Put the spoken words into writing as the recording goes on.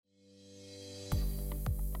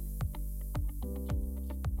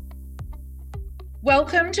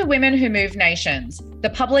Welcome to Women Who Move Nations, the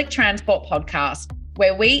public transport podcast,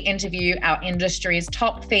 where we interview our industry's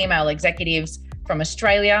top female executives from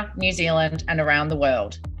Australia, New Zealand, and around the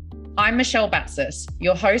world. I'm Michelle Batsis,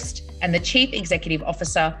 your host and the Chief Executive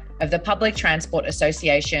Officer of the Public Transport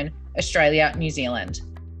Association, Australia, New Zealand.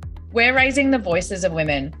 We're raising the voices of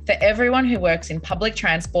women for everyone who works in public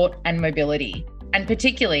transport and mobility, and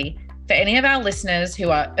particularly for any of our listeners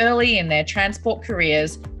who are early in their transport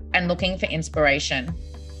careers and looking for inspiration.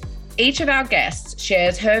 Each of our guests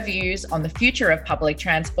shares her views on the future of public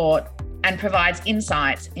transport and provides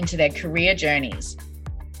insights into their career journeys.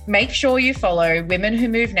 Make sure you follow Women Who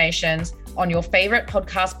Move Nations on your favourite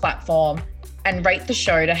podcast platform and rate the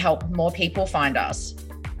show to help more people find us.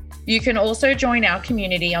 You can also join our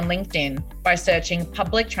community on LinkedIn by searching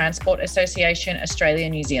Public Transport Association Australia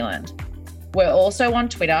New Zealand. We're also on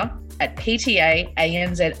Twitter at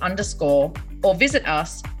PTAANZ_, or visit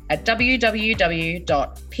us at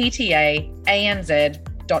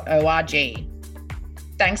www.ptaanz.org.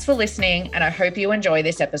 Thanks for listening, and I hope you enjoy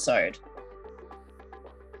this episode.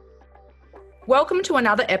 Welcome to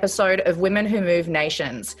another episode of Women Who Move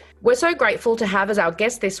Nations. We're so grateful to have as our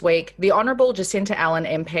guest this week the Honourable Jacinta Allan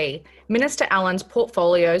MP. Minister Allan's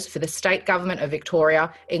portfolios for the State Government of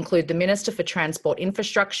Victoria include the Minister for Transport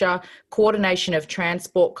Infrastructure, Coordination of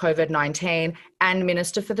Transport COVID-19, and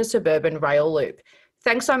Minister for the Suburban Rail Loop.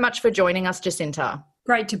 Thanks so much for joining us, Jacinta.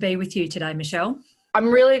 Great to be with you today, Michelle. I'm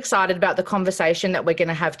really excited about the conversation that we're going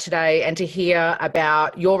to have today and to hear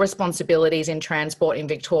about your responsibilities in transport in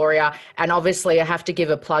Victoria. And obviously, I have to give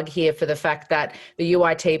a plug here for the fact that the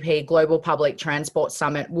UITP Global Public Transport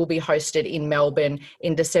Summit will be hosted in Melbourne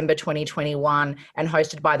in December 2021 and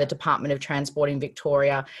hosted by the Department of Transport in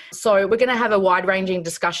Victoria. So we're going to have a wide-ranging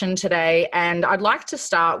discussion today, and I'd like to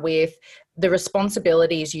start with the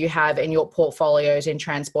responsibilities you have in your portfolios in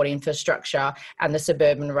transport infrastructure and the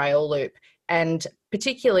suburban rail loop. And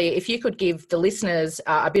particularly, if you could give the listeners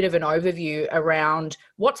a bit of an overview around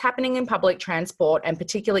what's happening in public transport and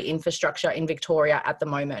particularly infrastructure in Victoria at the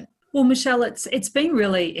moment. Well, Michelle, it's been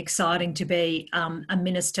really exciting to be a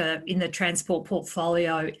minister in the transport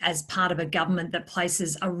portfolio as part of a government that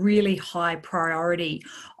places a really high priority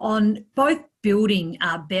on both building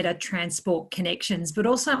better transport connections, but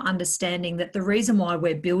also understanding that the reason why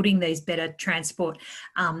we're building these better transport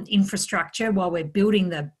infrastructure, while we're building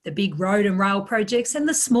the big road and rail projects and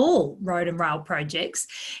the small road and rail projects,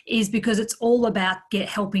 is because it's all about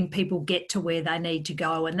helping people get to where they need to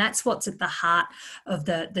go. And that's what's at the heart of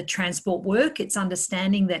the transport work. It's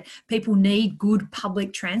understanding that people need good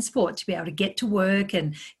public transport to be able to get to work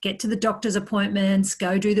and get to the doctor's appointments,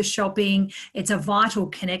 go do the shopping. It's a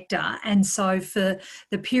vital connector. And so for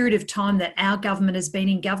the period of time that our government has been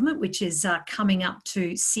in government, which is coming up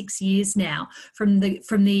to 6 years now, from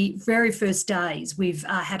the very first days, we've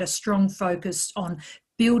had a strong focus on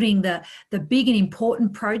building the big and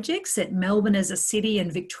important projects that Melbourne as a city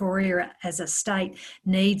and Victoria as a state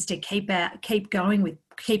needs to keep up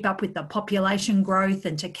with the population growth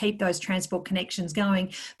and to keep those transport connections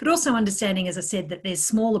going, but also understanding, as I said, that there's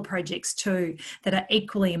smaller projects too that are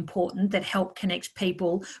equally important that help connect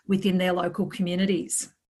people within their local communities.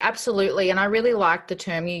 Absolutely. And I really like the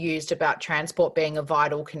term you used about transport being a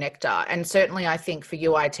vital connector. And certainly I think for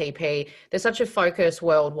UITP, there's such a focus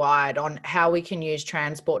worldwide on how we can use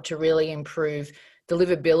transport to really improve the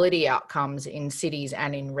livability outcomes in cities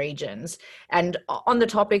and in regions. And on the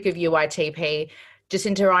topic of UITP,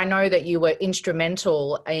 Jacinta, I know that you were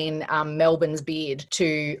instrumental in Melbourne's bid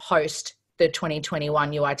to host the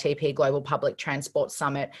 2021 UITP Global Public Transport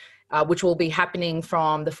Summit, which will be happening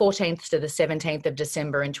from the 14th to the 17th of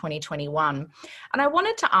December in 2021. And I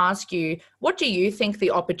wanted to ask you, what do you think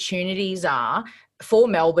the opportunities are for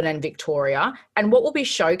Melbourne and Victoria, and what will be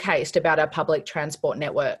showcased about our public transport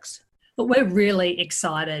networks? But we're really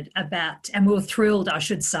excited about, and we're thrilled, I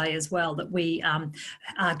should say as well, that we are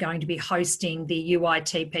going to be hosting the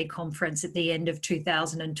UITP conference at the end of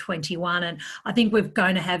 2021. And I think we're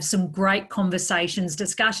going to have some great conversations,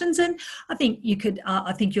 discussions, and I think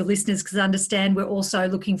I think your listeners could understand we're also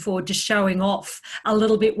looking forward to showing off a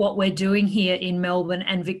little bit what we're doing here in Melbourne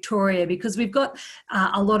and Victoria, because we've got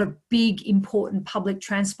a lot of big, important public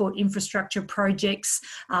transport infrastructure projects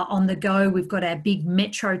on the go. We've got our big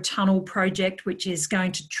metro tunnel Rail project, which is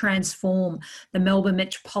going to transform the Melbourne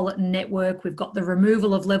Metropolitan Network. We've got the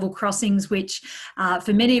removal of level crossings, which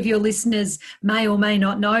for many of your listeners may or may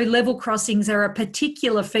not know, level crossings are a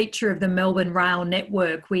particular feature of the Melbourne Rail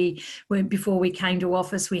network. Before we came to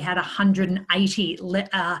office, we had 180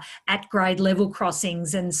 at-grade level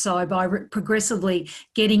crossings. And so by progressively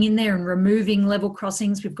getting in there and removing level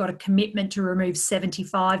crossings, we've got a commitment to remove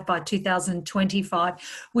 75 by 2025.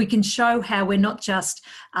 We can show how we're not just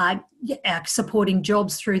supporting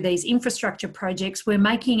jobs through these infrastructure projects, we're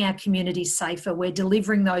making our communities safer, we're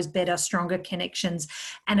delivering those better, stronger connections,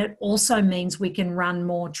 and it also means we can run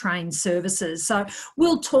more train services. So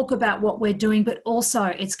we'll talk about what we're doing, but also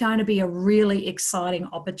it's going to be a really exciting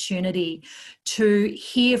opportunity to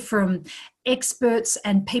hear from experts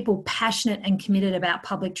and people passionate and committed about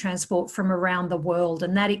public transport from around the world,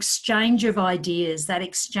 and that exchange of ideas, that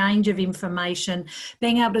exchange of information,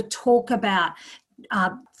 being able to talk about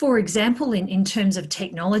for example, in terms of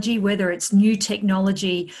technology, whether it's new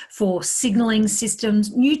technology for signalling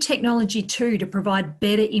systems, new technology too to provide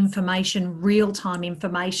better information, real-time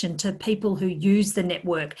information to people who use the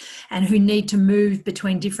network and who need to move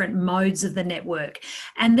between different modes of the network.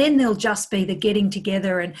 And then there'll just be the getting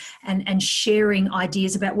together and sharing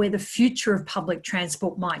ideas about where the future of public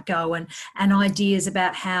transport might go, and ideas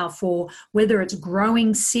about how, for whether it's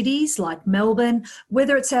growing cities like Melbourne,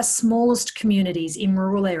 whether it's our smallest communities in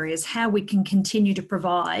rural areas, how we can continue to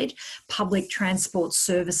provide public transport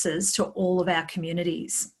services to all of our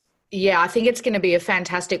communities. Yeah, I think it's going to be a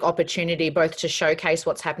fantastic opportunity both to showcase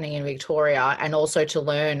what's happening in Victoria and also to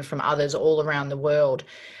learn from others all around the world.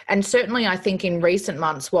 And certainly I think in recent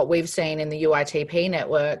months, what we've seen in the UITP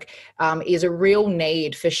network is a real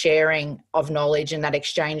need for sharing of knowledge and that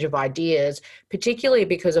exchange of ideas, particularly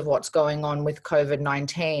because of what's going on with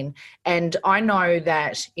COVID-19. And I know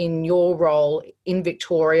that in your role in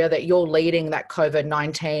Victoria, that you're leading that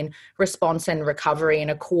COVID-19 response and recovery in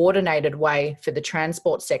a coordinated way for the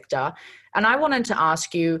transport sector. And I wanted to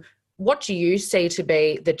ask you, what do you see to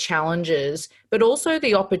be the challenges, but also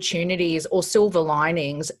the opportunities or silver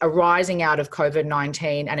linings arising out of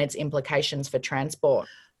COVID-19 and its implications for transport?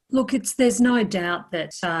 Look, there's no doubt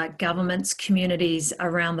that governments, communities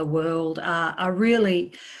around the world are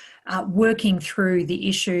really working through the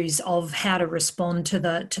issues of how to respond to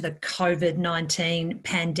the COVID-19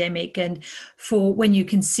 pandemic. And for when you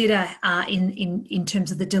consider in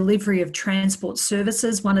terms of the delivery of transport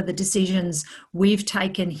services, one of the decisions we've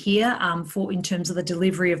taken here in terms of the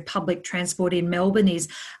delivery of public transport in Melbourne is,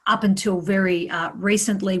 up until very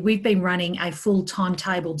recently, we've been running a full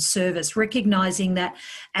timetabled service, recognising that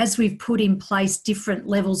as we've put in place different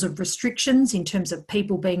levels of restrictions in terms of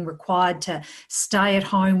people being required to stay at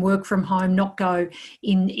home, work from home, not go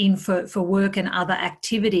in for work and other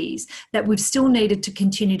activities, that we've still needed to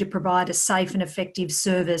continue to provide a safe and effective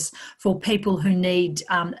service for people who need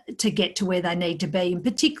to get to where they need to be, and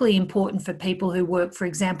particularly important for people who work, for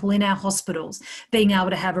example, in our hospitals. Being able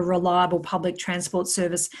to have a reliable public transport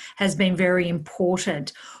service has been very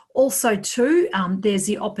important. Also too, there's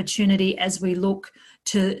the opportunity as we look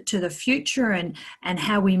to the future and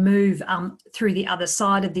how we move through the other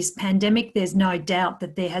side of this pandemic. There's no doubt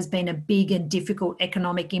that there has been a big and difficult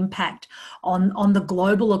economic impact on the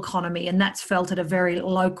global economy, and that's felt at a very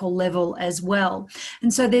local level as well.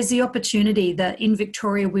 And so there's the opportunity that in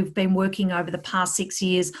Victoria we've been working over the past 6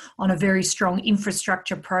 years on a very strong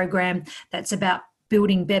infrastructure program that's about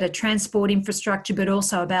building better transport infrastructure, but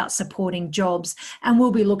also about supporting jobs. And we'll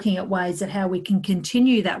be looking at ways at how we can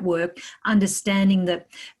continue that work, understanding that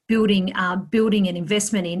building an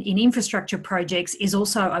investment in infrastructure projects is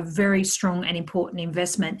also a very strong and important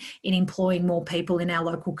investment in employing more people in our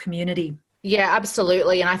local community. Yeah,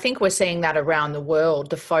 absolutely. And I think we're seeing that around the world,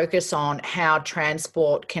 the focus on how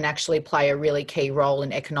transport can actually play a really key role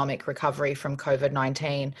in economic recovery from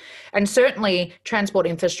COVID-19. And certainly transport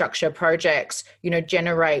infrastructure projects,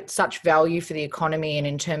 generate such value for the economy and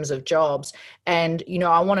in terms of jobs. And,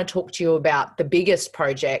 I want to talk to you about the biggest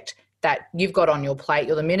project that you've got on your plate.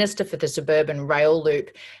 You're the Minister for the Suburban Rail Loop,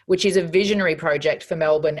 which is a visionary project for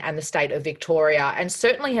Melbourne and the state of Victoria, and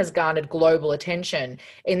certainly has garnered global attention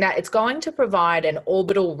in that it's going to provide an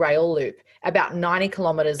orbital rail loop about 90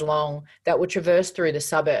 kilometres long that will traverse through the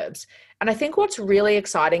suburbs. And I think what's really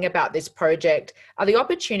exciting about this project are the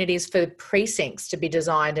opportunities for precincts to be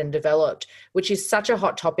designed and developed, which is such a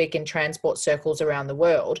hot topic in transport circles around the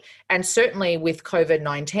world. And certainly with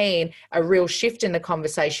COVID-19, a real shift in the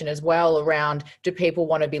conversation as well around, do people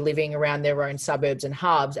want to be living around their own suburbs and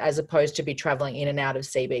hubs as opposed to be travelling in and out of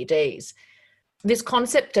CBDs? This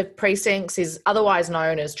concept of precincts is otherwise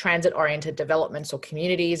known as transit-oriented developments or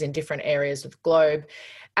communities in different areas of the globe.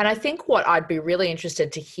 And I think what I'd be really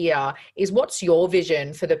interested to hear is what's your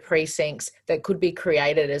vision for the precincts that could be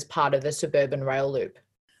created as part of the suburban rail loop?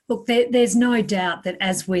 Look, there's no doubt that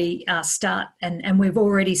as we start, and we've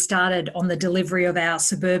already started on the delivery of our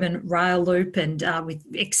suburban rail loop and with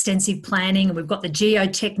extensive planning, and we've got the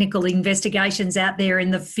geotechnical investigations out there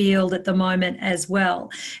in the field at the moment as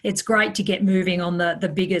well. It's great to get moving on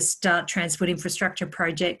the biggest transport infrastructure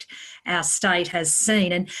project our state has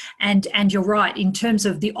seen. And you're right, in terms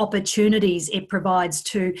of the opportunities it provides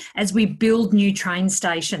to, as we build new train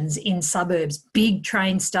stations in suburbs, big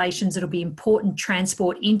train stations that'll be important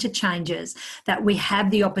transport interchanges, that we have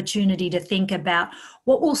the opportunity to think about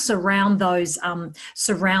what will surround those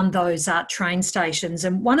train stations.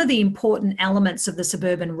 And one of the important elements of the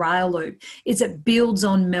suburban rail loop is it builds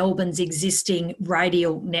on Melbourne's existing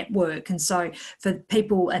radial network. And so for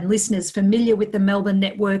people and listeners familiar with the Melbourne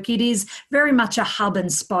network, it is very much a hub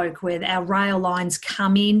and spoke where our rail lines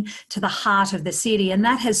come in to the heart of the city. And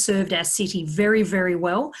that has served our city very, very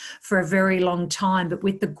well for a very long time. But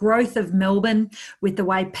with the growth of Melbourne, with the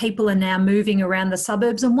way people are now moving around the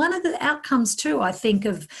suburbs, and one of the outcomes too, I think,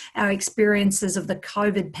 of our experiences of the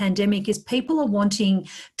COVID pandemic is people are wanting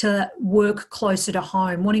to work closer to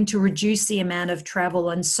home, wanting to reduce the amount of travel.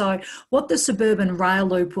 And so what the suburban rail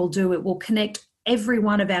loop will do, it will connect every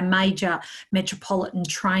one of our major metropolitan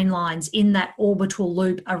train lines in that orbital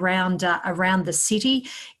loop around the city,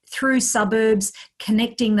 through suburbs,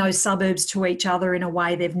 connecting those suburbs to each other in a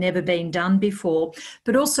way they've never been done before.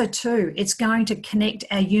 But also too, it's going to connect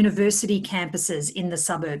our university campuses in the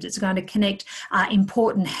suburbs. It's going to connect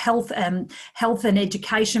important health and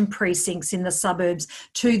education precincts in the suburbs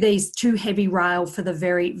to heavy rail for the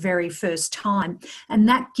very, very first time. And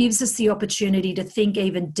that gives us the opportunity to think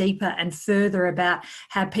even deeper and further about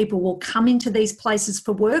how people will come into these places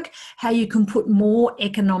for work, how you can put more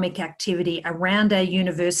economic activity around our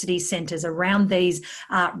university centres, around these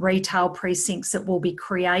retail precincts that will be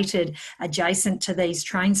created adjacent to these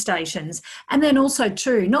train stations. And then also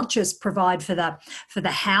too, not just provide for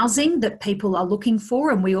the housing that people are looking for,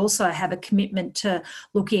 and we also have a commitment to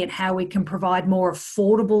looking at how we can provide more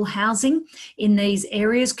affordable housing in these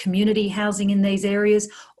areas, community housing in these areas.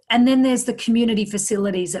 And then there's the community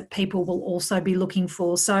facilities that people will also be looking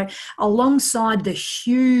for. So alongside the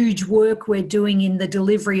huge work we're doing in the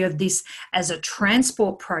delivery of this as a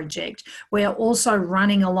transport project, we're also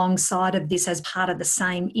running alongside of this as part of the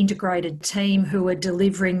same integrated team who are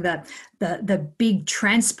delivering the big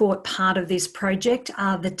transport part of this project.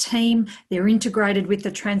 They're integrated with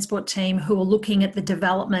the transport team who are looking at the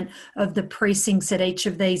development of the precincts at each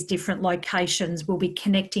of these different locations. We'll be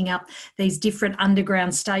connecting up these different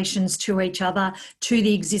underground stations to each other, to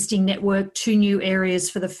the existing network, to new areas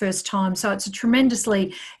for the first time. So it's a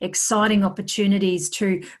tremendously exciting opportunities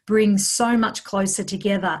to bring so much closer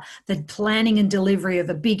together the planning and delivery of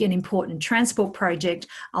a big and important transport project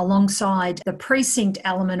alongside the precinct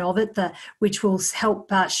element of it, which will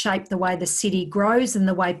help shape the way the city grows and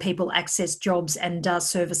the way people access jobs and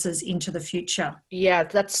services into the future. Yeah,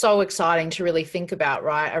 that's so exciting to really think about,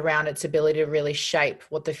 right, around its ability to really shape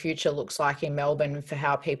what the future looks like in Melbourne for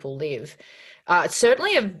how people live. It's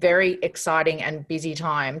certainly a very exciting and busy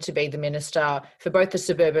time to be the Minister for both the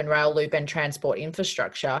suburban rail loop and transport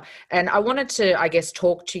infrastructure. And I wanted to, I guess,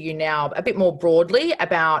 talk to you now a bit more broadly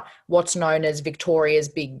about what's known as Victoria's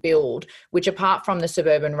Big Build, which apart from the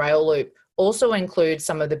suburban rail loop, also includes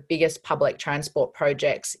some of the biggest public transport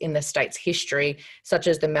projects in the state's history, such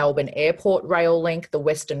as the Melbourne Airport Rail Link, the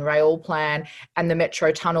Western Rail Plan, and the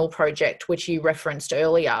Metro Tunnel project, which you referenced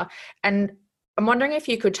earlier. And I'm wondering if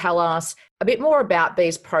you could tell us a bit more about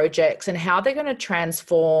these projects and how they're going to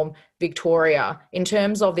transform Victoria in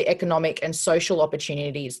terms of the economic and social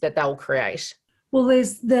opportunities that they'll create. Well,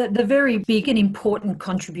 there's the very big and important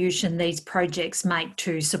contribution these projects make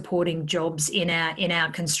to supporting jobs in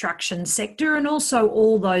our construction sector, and also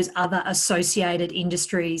all those other associated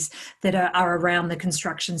industries that are around the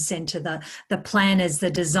construction centre, the planners,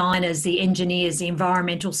 the designers, the engineers, the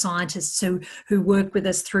environmental scientists who work with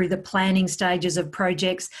us through the planning stages of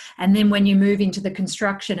projects. And then when you move into the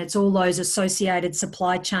construction, it's all those associated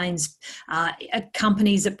supply chains,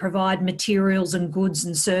 companies that provide materials and goods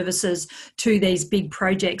and services to these these big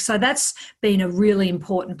projects. So that's been a really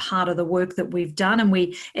important part of the work that we've done, and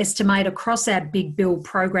we estimate across our Big Build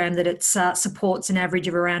program that it supports an average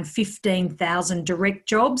of around 15,000 direct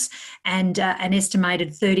jobs and an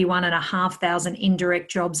estimated 31,500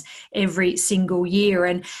 indirect jobs every single year.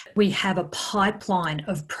 And we have a pipeline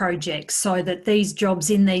of projects so that these jobs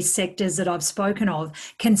in these sectors that I've spoken of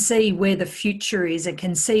can see where the future is and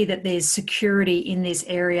can see that there's security in this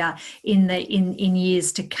area in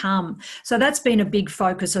years to come. So that's been a big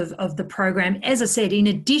focus of the program. As I said, in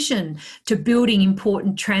addition to building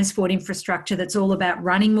important transport infrastructure that's all about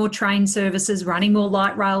running more train services, running more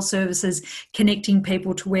light rail services, connecting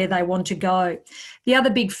people to where they want to go. The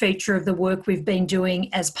other big feature of the work we've been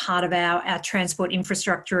doing as part of our transport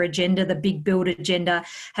infrastructure agenda, the Big Build agenda,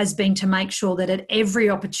 has been to make sure that at every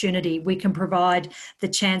opportunity we can provide the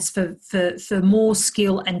chance for more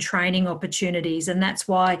skill and training opportunities. And that's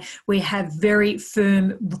why we have very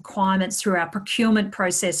firm requirements through our procurement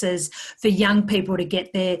processes for young people to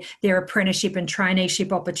get their apprenticeship and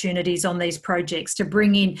traineeship opportunities on these projects, to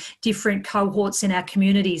bring in different cohorts in our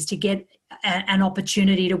communities to get an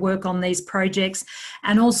opportunity to work on these projects.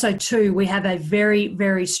 And also too, we have a very,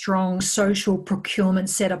 very strong social procurement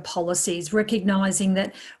set of policies, recognising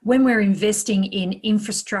that when we're investing in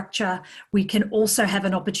infrastructure, we can also have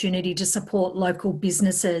an opportunity to support local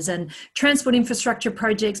businesses. And transport infrastructure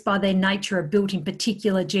projects by their nature are built in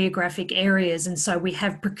particular geographic areas. And so we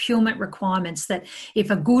have procurement requirements that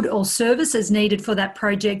if a good or service is needed for that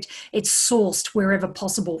project, it's sourced wherever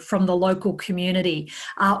possible from the local community.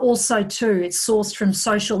 Also too, it's sourced from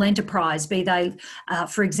social enterprise, be they,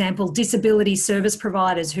 for example, disability service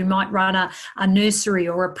providers who might run a nursery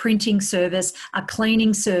or a printing service, a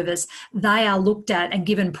cleaning service. They are looked at and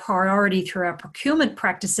given priority through our procurement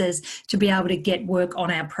practices to be able to get work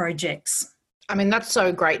on our projects. I mean, that's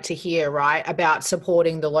so great to hear, right, about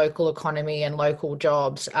supporting the local economy and local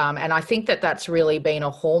jobs. And I think that that's really been a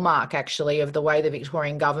hallmark, actually, of the way the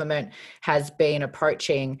Victorian government has been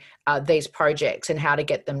approaching these projects and how to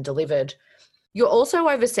get them delivered. You're also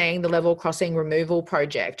overseeing the Level Crossing Removal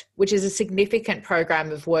Project, which is a significant program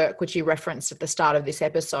of work, which you referenced at the start of this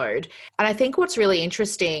episode. And I think what's really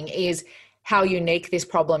interesting is how unique this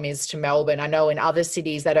problem is to Melbourne. I know in other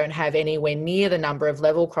cities they don't have anywhere near the number of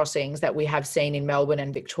level crossings that we have seen in Melbourne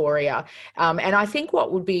and Victoria. And I think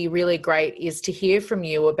what would be really great is to hear from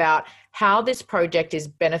you about how this project is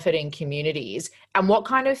benefiting communities and what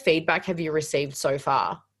kind of feedback have you received so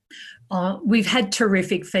far? We've had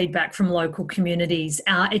terrific feedback from local communities.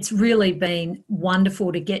 It's really been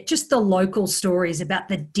wonderful to get just the local stories about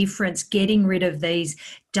the difference getting rid of these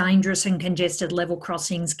dangerous and congested level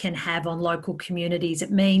crossings can have on local communities.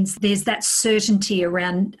 It means there's that certainty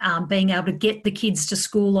around being able to get the kids to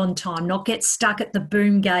school on time, not get stuck at the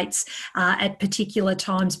boom gates at particular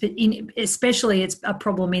times. But especially it's a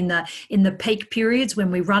problem in the peak periods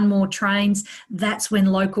when we run more trains. That's when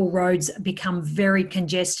local roads become very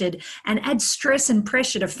congested and add stress and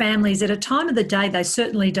pressure to families at a time of the day they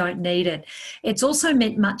certainly don't need it. It's also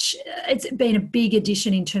it's been a big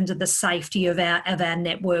addition in terms of the safety of our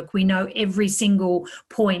network. We know every single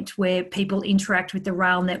point where people interact with the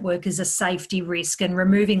rail network is a safety risk, and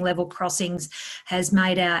removing level crossings has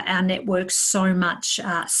made our network so much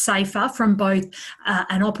safer from both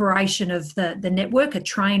an operation of the network, a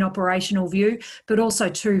train operational view, but also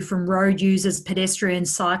too from road users,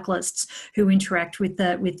 pedestrians, cyclists who interact with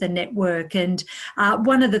the network. And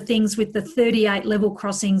one of the things with the 38 level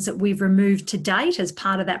crossings that we've removed to date as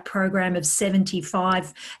part of that program of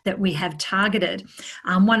 75 that we have targeted,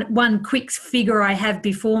 one quick figure I have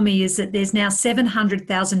before me is that there's now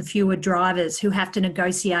 700,000 fewer drivers who have to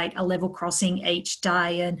negotiate a level crossing each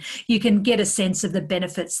day. And you can get a sense of the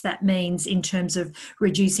benefits that means in terms of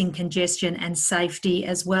reducing congestion and safety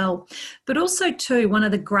as well. But also too, one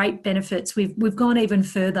of the great benefits, we've gone even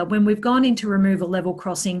further. When we've gone in to remove a level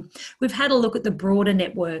crossing, we've had a look at the broader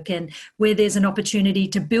network and where there's an opportunity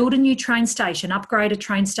to build a new train station, upgrade a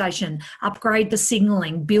train station, upgrade the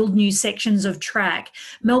signalling, build new sections of track.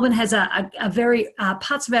 Melbourne has a very,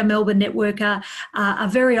 parts of our Melbourne network are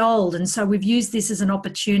very old, and so we've used this as an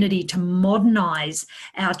opportunity to modernise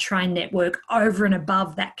our train network over and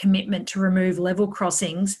above that commitment to remove level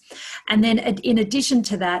crossings. And then in addition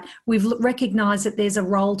to that, we've recognised that there's a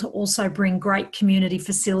role to also bring great community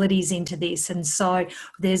facilities into this. And so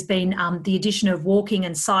there's been the addition of walking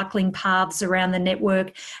and cycling paths around the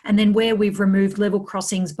network. And then where we've removed level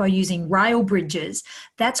crossings by using rail bridges,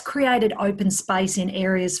 that's created open space in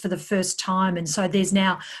areas for the first time. And so there's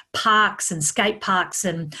now parks and skate parks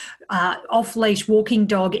and off-leash walking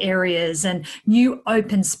dog areas and new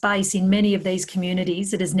open space in many of these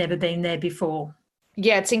communities that has never been there before.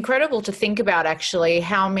 Yeah, it's incredible to think about actually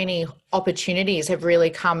how many opportunities have really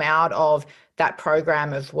come out of that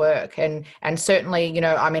program of work. And certainly,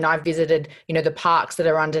 I mean, I've visited, the parks that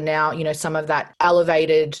are under now, some of that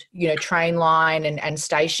elevated, train line and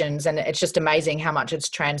stations. And it's just amazing how much it's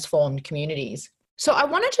transformed communities. So I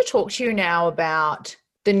wanted to talk to you now about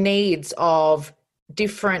the needs of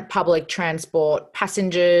different public transport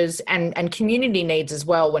passengers and community needs as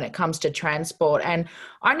well when it comes to transport. And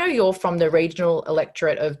I know you're from the regional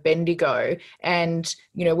electorate of Bendigo, and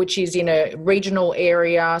which is in a regional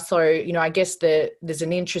area, so I guess there's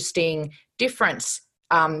an interesting difference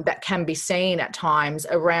that can be seen at times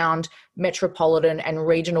around metropolitan and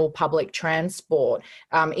regional public transport,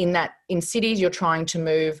 in that in cities you're trying to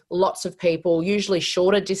move lots of people, usually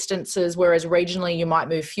shorter distances, whereas regionally you might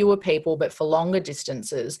move fewer people but for longer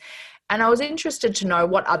distances. And I was interested to know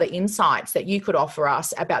what other insights that you could offer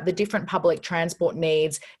us about the different public transport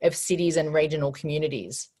needs of cities and regional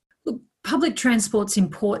communities. Public transport's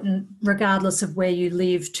important regardless of where you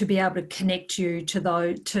live, to be able to connect you to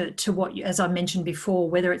what you, as I mentioned before,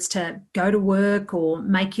 whether it's to go to work or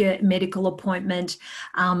make your medical appointment,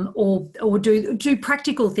 or do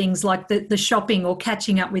practical things like the shopping or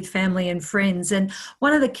catching up with family and friends. And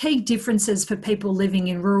one of the key differences for people living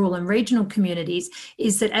in rural and regional communities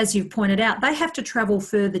is that, as you've pointed out, they have to travel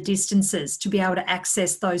further distances to be able to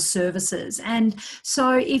access those services. And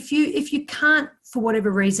so if you can't, for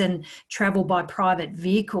whatever reason, travel by private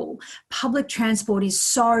vehicle, public transport is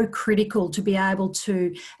so critical to be able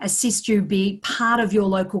to assist you be part of your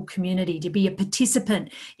local community, to be a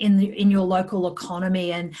participant in your local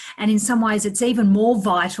economy. And in some ways, it's even more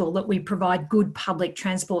vital that we provide good public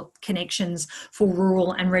transport connections for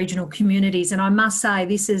rural and regional communities. And I must say,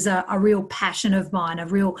 this is a real passion of mine, a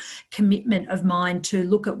real commitment of mine to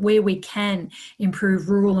look at where we can improve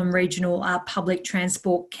rural and regional public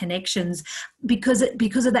transport connections, because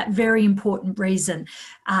of that very important reason.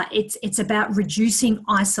 It's about reducing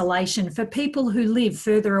isolation for people who live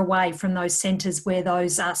further away from those centres where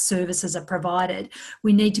those services are provided.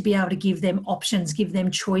 We need to be able to give them options, give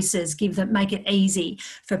them choices, make it easy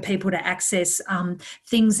for people to access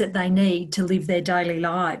things that they need to live their daily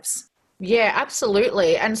lives. Yeah,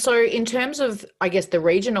 absolutely. And so in terms of, I guess, the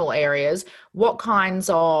regional areas, what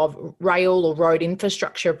kinds of rail or road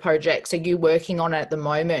infrastructure projects are you working on at the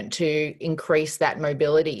moment to increase that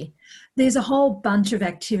mobility? There's a whole bunch of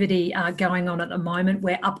activity going on at the moment.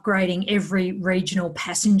 We're upgrading every regional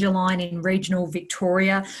passenger line in regional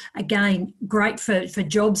Victoria. Again, great for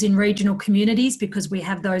jobs in regional communities, because we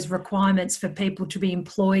have those requirements for people to be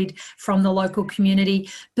employed from the local community.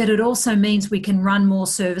 But it also means we can run more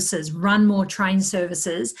services, run more train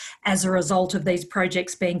services as a result of these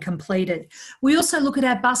projects being completed. We also look at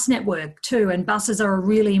our bus network too, and buses are a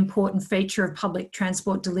really important feature of public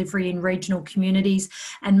transport delivery in regional communities,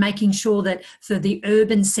 and making sure that for the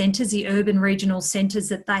urban centres, the urban regional centres,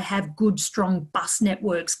 that they have good, strong bus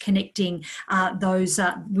networks connecting those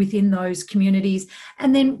within those communities.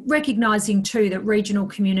 And then recognising too that regional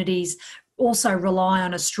communities also rely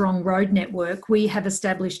on a strong road network. We have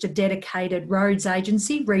established a dedicated roads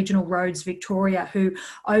agency, Regional Roads Victoria, who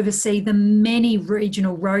oversee the many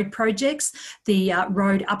regional road projects, the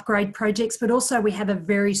road upgrade projects, but also we have a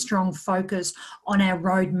very strong focus on our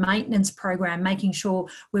road maintenance program, making sure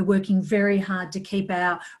we're working very hard to keep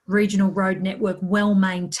our regional road network well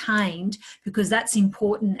maintained, because that's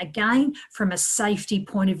important, again, from a safety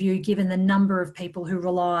point of view, given the number of people who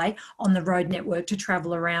rely on the road network to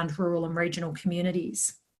travel around rural and regional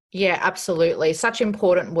communities. Yeah, absolutely. Such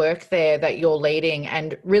important work there that you're leading,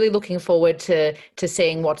 and really looking forward to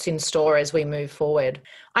seeing what's in store as we move forward.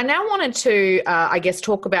 I now wanted to, I guess,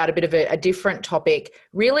 talk about a bit of a different topic,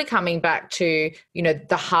 really coming back to,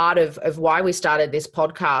 the heart of why we started this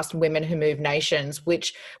podcast, Women Who Move Nations,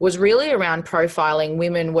 which was really around profiling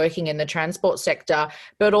women working in the transport sector,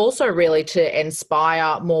 but also really to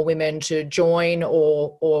inspire more women to join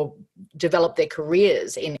or develop their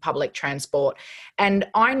careers in public transport. And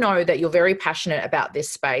I know that you're very passionate about this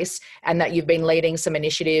space, and that you've been leading some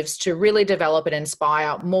initiatives to really develop and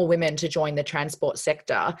inspire more women to join the transport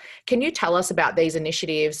sector. Can you tell us about these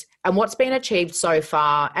initiatives and what's been achieved so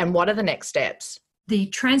far, and what are the next steps? The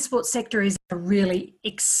transport sector is a really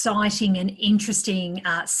exciting and interesting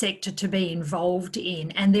sector to be involved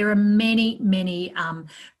in, and there are many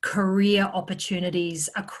career opportunities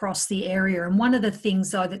across the area. And one of the things,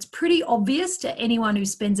 though, that's pretty obvious to anyone who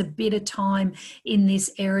spends a bit of time in this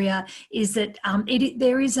area is that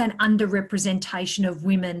there is an underrepresentation of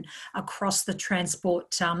women across the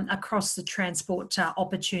transport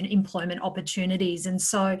employment opportunities. And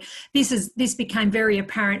so this became very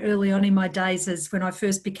apparent early on in my days, as when I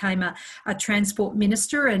first became a Transport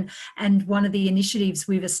Minister, and one of the initiatives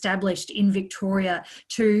we've established in Victoria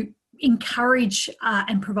to encourage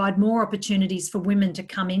and provide more opportunities for women to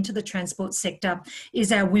come into the transport sector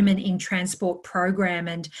is our Women in Transport program.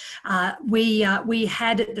 And we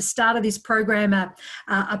had at the start of this program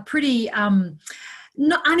a pretty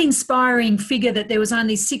uninspiring figure that there was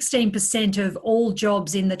only 16% of all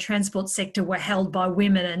jobs in the transport sector were held by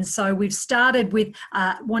women. And so we've started with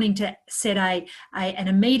wanting to set an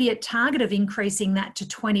immediate target of increasing that to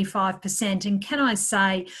 25%. And can I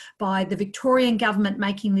say, by the Victorian government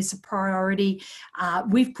making this a priority,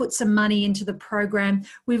 we've put some money into the program.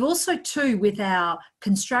 We've also too, with our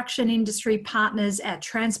construction industry partners, our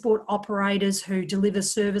transport operators who deliver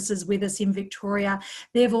services with us in Victoria,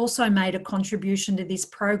 they've also made a contribution to this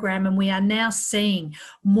program, and we are now seeing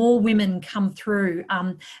more women come through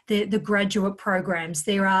the graduate programs.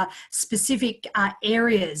 There are specific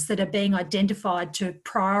areas that are being identified to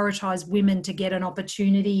prioritise women to get an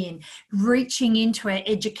opportunity in, reaching into our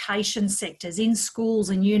education sectors, in schools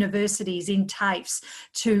and universities, in TAFEs,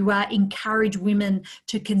 to encourage women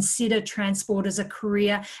to consider transport as a career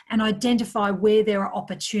and identify where there are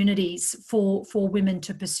opportunities for women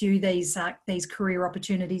to pursue these career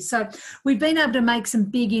opportunities. So we've been able to make some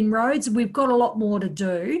big inroads. We've got a lot more to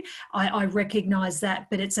do. I recognise that,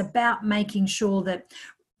 but it's about making sure that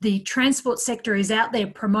the transport sector is out there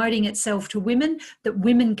promoting itself to women, that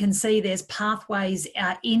women can see there's pathways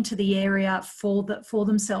into the area for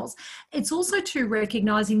themselves. It's also to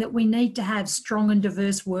recognising that we need to have strong and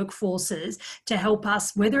diverse workforces to help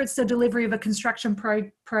us, whether it's the delivery of a construction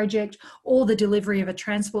project or the delivery of a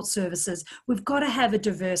transport services. We've got to have a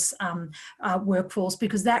diverse workforce,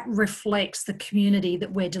 because that reflects the community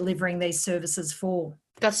that we're delivering these services for.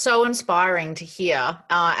 That's so inspiring to hear.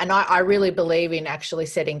 And I really believe in actually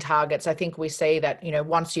setting targets. I think we see that,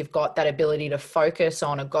 once you've got that ability to focus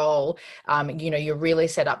on a goal, you're really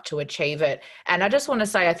set up to achieve it. And I just want to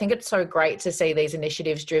say, I think it's so great to see these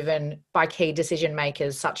initiatives driven by key decision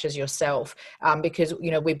makers such as yourself, because,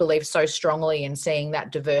 we believe so strongly in seeing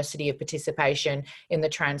that diversity of participation in the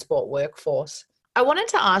transport workforce. I wanted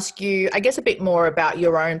to ask you, I guess, a bit more about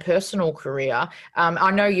your own personal career.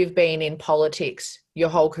 I know you've been in politics your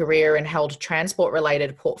whole career and held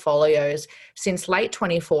transport-related portfolios since late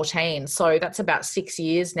 2014. So that's about 6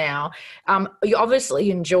 years now. You obviously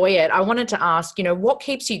enjoy it. I wanted to ask, what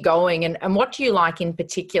keeps you going, and what do you like in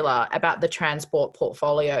particular about the transport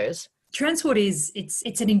portfolios? Transport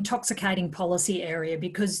it's an intoxicating policy area,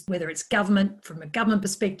 because whether it's government, from a government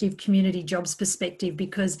perspective, community jobs perspective,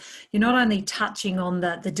 because you're not only touching on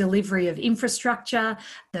the delivery of infrastructure,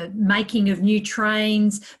 the making of new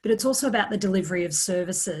trains, but it's also about the delivery of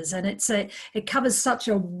services. And it covers such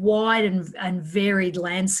a wide and varied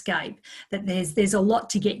landscape that there's a lot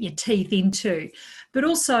to get your teeth into. But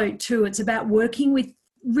also too, it's about working with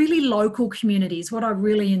really local communities. What I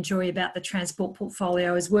really enjoy about the transport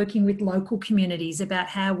portfolio is working with local communities about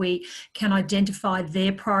how we can identify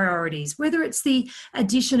their priorities, whether it's the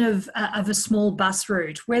addition of a small bus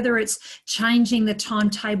route, whether it's changing the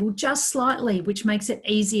timetable just slightly, which makes it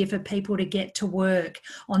easier for people to get to work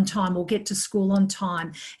on time or get to school on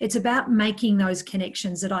time. It's about making those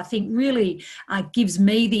connections that I think really gives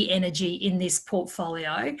me the energy in this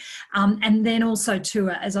portfolio. And then also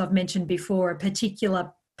too, as I've mentioned before, a particular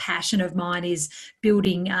passion of mine is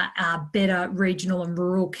building better regional and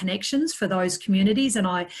rural connections for those communities. And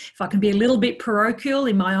if I can be a little bit parochial,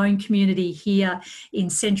 in my own community here in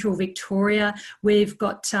central Victoria, we've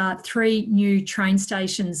got 3 new train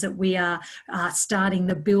stations that we are starting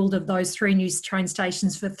the build of those 3 new train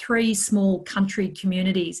stations for 3 small country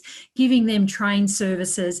communities, giving them train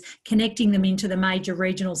services, connecting them into the major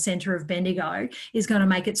regional centre of Bendigo is going to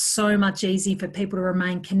make it so much easier for people to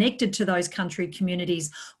remain connected to those country communities,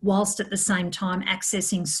 whilst at the same time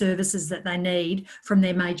accessing services that they need from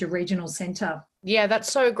their major regional centre. Yeah,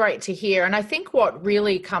 that's so great to hear. And I think what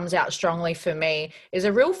really comes out strongly for me is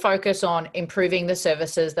a real focus on improving the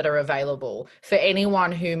services that are available for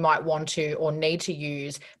anyone who might want to or need to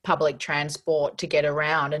use public transport to get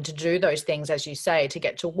around and to do those things, as you say, to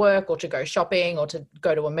get to work or to go shopping or to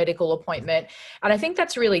go to a medical appointment. And I think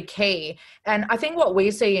that's really key. And I think what we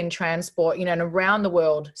see in transport, and around the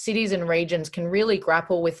world, cities and regions can really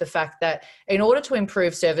grapple with the fact that in order to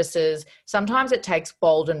improve services, sometimes it takes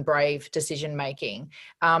bold and brave decision making.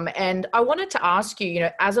 And I wanted to ask you,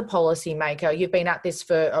 as a policymaker, you've been at this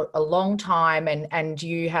for a long time, and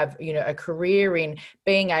you have, a career in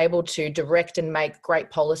being able to direct and make great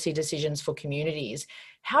policy decisions for communities.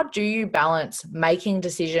 How do you balance making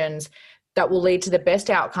decisions that will lead to the best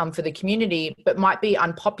outcome for the community, but might be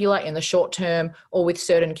unpopular in the short term or with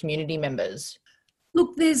certain community members?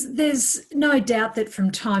 Look, there's no doubt that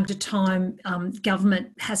from time to time,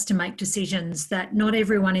 government has to make decisions that not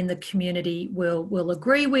everyone in the community will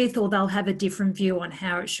agree with, or they'll have a different view on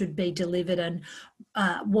how it should be delivered. And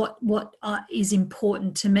what is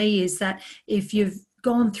important to me is that if you've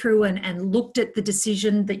gone through and looked at the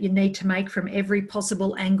decision that you need to make from every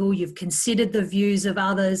possible angle, you've considered the views of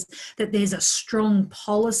others, that there's a strong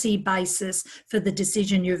policy basis for the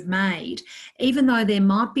decision you've made. Even though there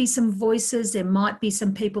might be some voices, there might be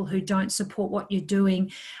some people who don't support what you're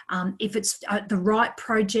doing, if it's the right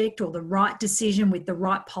project or the right decision with the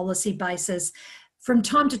right policy basis, from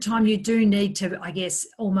time to time, you do need to, I guess,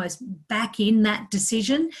 almost back in that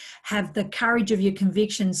decision, have the courage of your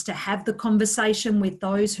convictions to have the conversation with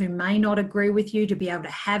those who may not agree with you, to be able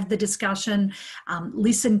to have the discussion,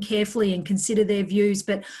 listen carefully and consider their views.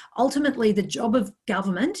 But ultimately, the job of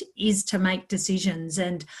government is to make decisions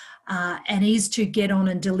and is to get on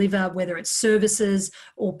and deliver, whether it's services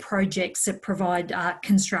or projects that provide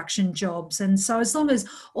construction jobs. And so as long as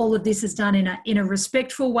all of this is done in a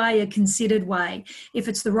respectful way, a considered way, if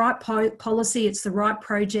it's the right policy, it's the right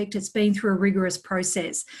project, it's been through a rigorous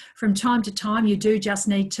process. From time to time, you do just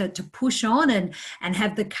need to push on and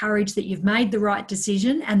have the courage that you've made the right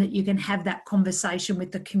decision and that you can have that conversation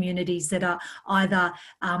with the communities that are either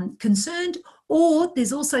concerned, or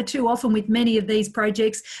there's also too often with many of these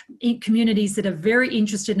projects, communities that are very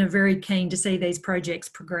interested and are very keen to see these projects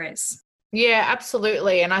progress. Yeah,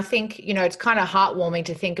 absolutely. And I think, it's kind of heartwarming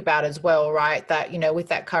to think about as well, right? That, with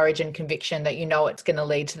that courage and conviction that, it's going to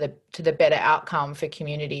lead to the better outcome for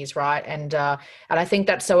communities, right? And I think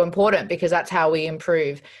that's so important because that's how we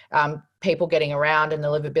improve people getting around and the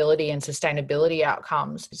livability and sustainability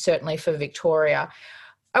outcomes, certainly for Victoria.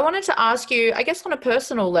 I wanted to ask you, I guess on a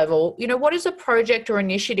personal level, what is a project or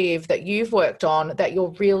initiative that you've worked on that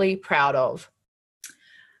you're really proud of?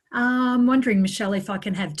 I'm wondering, Michelle, if I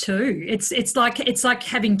can have two. It's like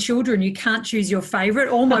having children. You can't choose your favourite.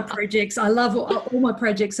 All my projects, I love all my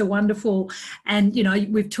projects are wonderful. And,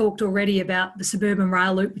 we've talked already about the suburban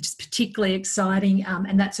rail loop, which is particularly exciting.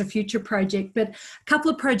 And that's a future project. But a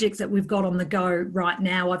couple of projects that we've got on the go right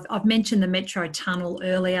now. I've mentioned the Metro Tunnel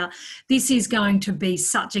earlier. This is going to be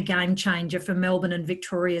such a game changer for Melbourne and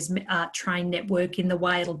Victoria's train network in the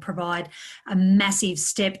way it'll provide a massive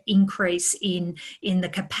step increase in the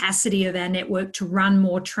capacity of our network to run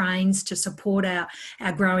more trains to support our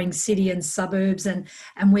growing city and suburbs. And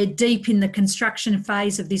we're deep in the construction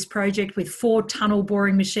phase of this project with 4 tunnel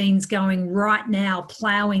boring machines going right now,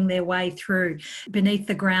 ploughing their way through beneath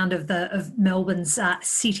the ground of Melbourne's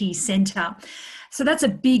city centre. So that's a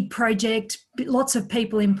big project, lots of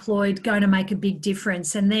people employed, going to make a big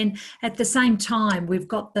difference. And then at the same time, we've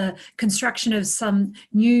got the construction of some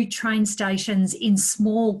new train stations in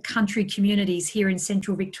small country communities here in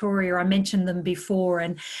central Victoria. I mentioned them before,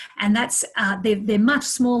 and that's they're much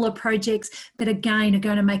smaller projects, but again are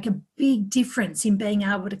going to make a big difference in being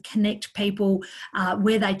able to connect people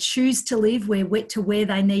where they choose to live, where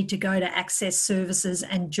they need to go to access services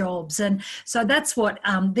and jobs. And so that's what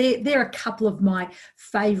they're a couple of my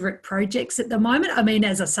favourite projects at the moment. I mean,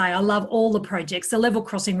 as I say, I love all the projects. The level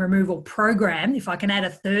crossing removal program, if I can add a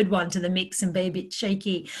third one to the mix and be a bit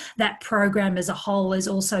cheeky, that program as a whole has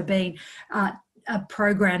also been a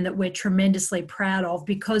program that we're tremendously proud of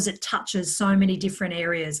because it touches so many different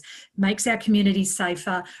areas, makes our communities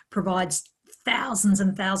safer, provides thousands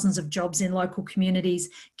and thousands of jobs in local communities,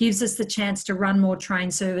 gives us the chance to run more train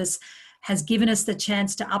service, has given us the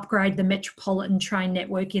chance to upgrade the metropolitan train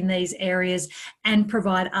network in these areas and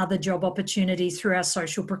provide other job opportunities through our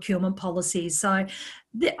social procurement policies. So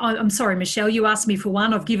I'm sorry, Michelle, you asked me for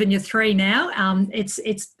one. I've given you 3 now.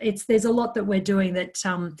 There's a lot that we're doing that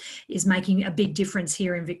is making a big difference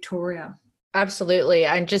here in Victoria. Absolutely.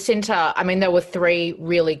 And Jacinta, I mean, there were 3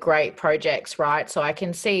 really great projects, right? So I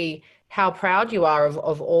can see how proud you are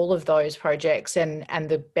of all of those projects and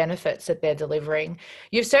the benefits that they're delivering.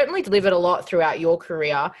 You've certainly delivered a lot throughout your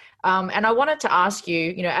career. And I wanted to ask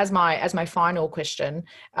you, as my final question,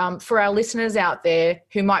 for our listeners out there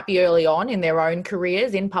who might be early on in their own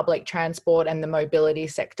careers in public transport and the mobility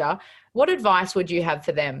sector, what advice would you have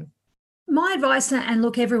for them? My advice, and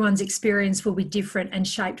look, everyone's experience will be different and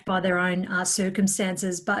shaped by their own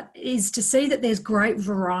circumstances, but is to see that there's great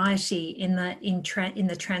variety in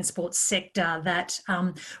the transport sector, that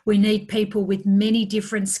we need people with many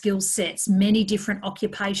different skill sets, many different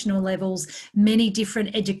occupational levels, many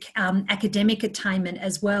different academic attainment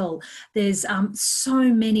as well. There's so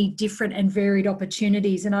many different and varied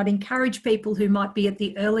opportunities, and I'd encourage people who might be at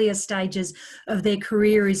the earlier stages of their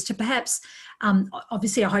career is to perhaps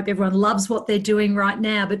Obviously, I hope everyone loves what they're doing right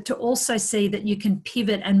now, but to also see that you can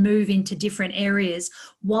pivot and move into different areas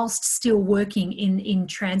whilst still working in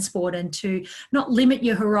transport, and to not limit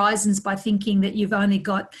your horizons by thinking that you've only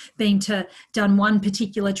done one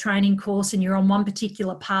particular training course and you're on one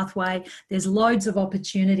particular pathway. There's loads of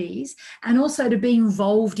opportunities, and also to be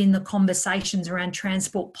involved in the conversations around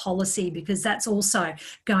transport policy, because that's also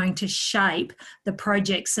going to shape the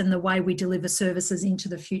projects and the way we deliver services into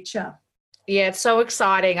the future. Yeah, it's so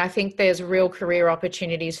exciting. I think there's real career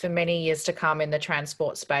opportunities for many years to come in the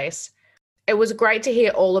transport space. It was great to hear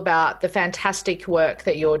all about the fantastic work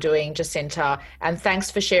that you're doing, Jacinta, and thanks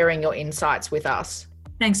for sharing your insights with us.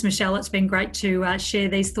 Thanks, Michelle. It's been great to share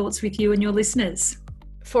these thoughts with you and your listeners.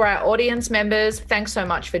 For our audience members, thanks so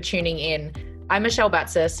much for tuning in. I'm Michelle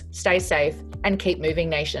Batsis. Stay safe and keep moving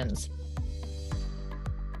nations.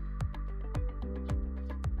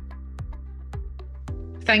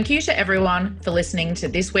 Thank you to everyone for listening to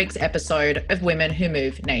this week's episode of Women Who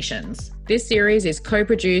Move Nations. This series is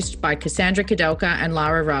co-produced by Cassandra Kudelka and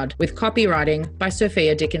Lara Rudd, with copywriting by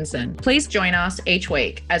Sophia Dickinson. Please join us each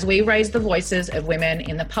week as we raise the voices of women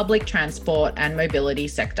in the public transport and mobility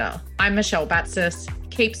sector. I'm Michelle Batsis.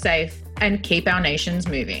 Keep safe and keep our nations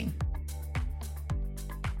moving.